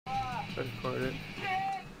I recorded it.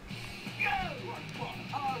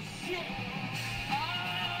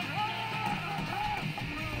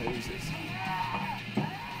 Jesus.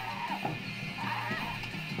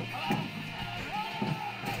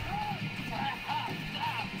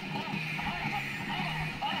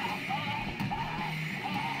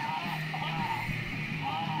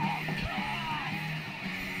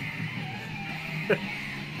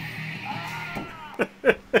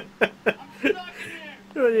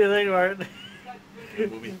 What do you think, Martin?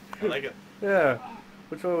 Good movie. I like it. Yeah.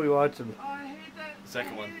 Which one are we watching?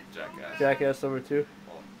 Second one, Jackass. Jackass number 2?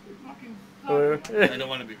 Oh. I don't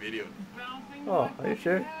want to be videoed. Oh, are you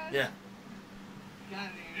sure? Yeah.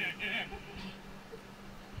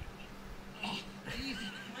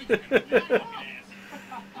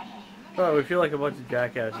 Oh, we feel like a bunch of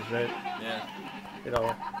jackasses, right? Yeah. You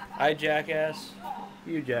know, I jackass,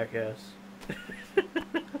 you jackass.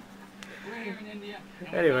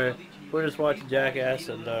 Anyway, we're just watching Jackass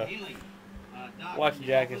and watching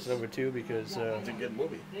Jackass number 2 because It's a good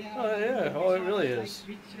movie. oh yeah, oh it really is.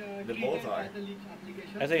 They both are.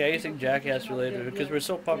 I think anything Jackass related because we're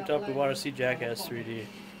so pumped up we want to see Jackass 3D.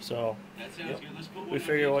 So we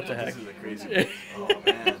figure what the heck. This is a crazy movie. Oh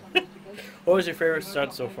man. What was your favorite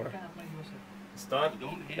stunt so far? Stunt?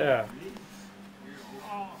 Yeah.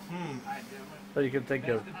 Hmm. What you can think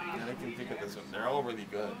of? I can think of this one. They're all really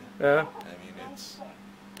good. Yeah. I mean, it's.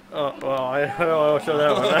 Oh well, I don't know. I'll show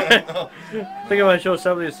that one. I think if I show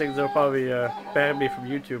some of these things, they'll probably ban me from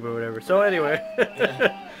YouTube or whatever. So anyway,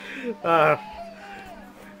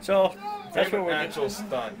 so that's what we're actual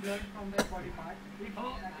stunt.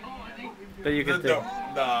 that you can think.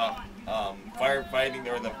 The firefighting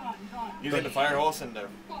or the using the fire hose and the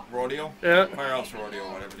rodeo. Yeah. Firehouse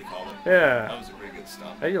rodeo, whatever they call it. Yeah. That was a pretty good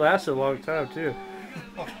stunt. And you lasted a long time too.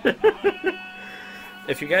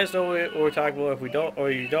 If you guys know what we're talking about, if we don't, or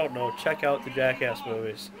you don't know, check out the Jackass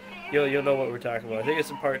movies. You'll know what we're talking about. I think it's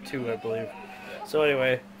in part 2, I believe. So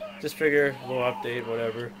anyway, just figure a little update,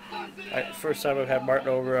 whatever. First time I've had Martin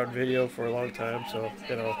over on video for a long time, so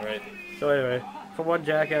you know. Right. So anyway, from one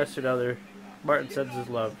jackass to another, Martin sends his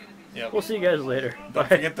love. Yep. We'll see you guys later. Don't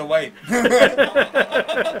Bye. forget the wipe.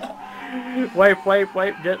 Wipe, wipe,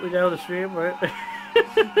 wipe gently down the stream, right?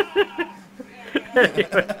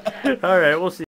 Anyway, all right, we'll see.